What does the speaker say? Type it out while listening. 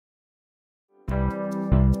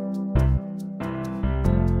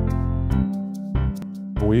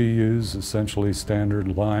We use essentially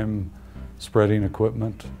standard lime spreading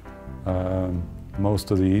equipment. Most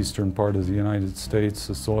of the eastern part of the United States,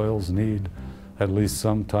 the soils need at least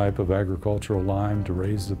some type of agricultural lime to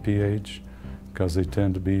raise the pH because they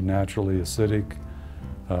tend to be naturally acidic.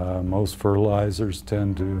 Most fertilizers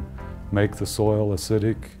tend to make the soil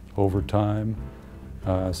acidic over time,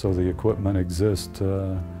 so the equipment exists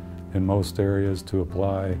in most areas to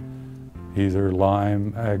apply either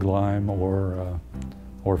lime, ag lime,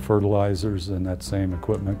 or fertilizers, and that same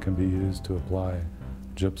equipment can be used to apply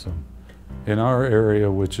gypsum. In our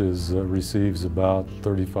area, which receives about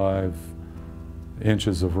 35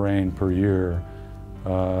 inches of rain per year,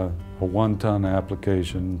 a 1-ton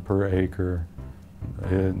application per acre,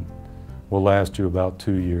 it will last you about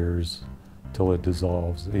 2 years till it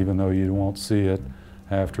dissolves, even though you won't see it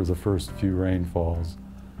after the first few rainfalls.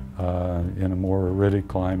 In a more arid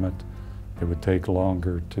climate, it would take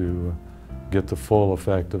longer to get the full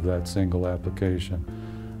effect of that single application.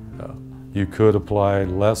 You could apply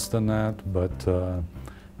less than that, but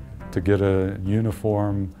to get a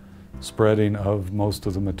uniform spreading of most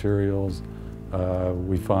of the materials,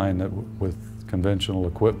 we find that with conventional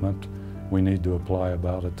equipment, we need to apply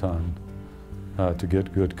about 1 ton to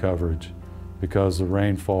get good coverage, because the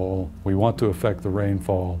rainfall, we want to affect the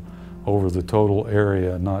rainfall over the total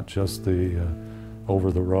area, not just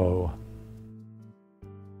over the row.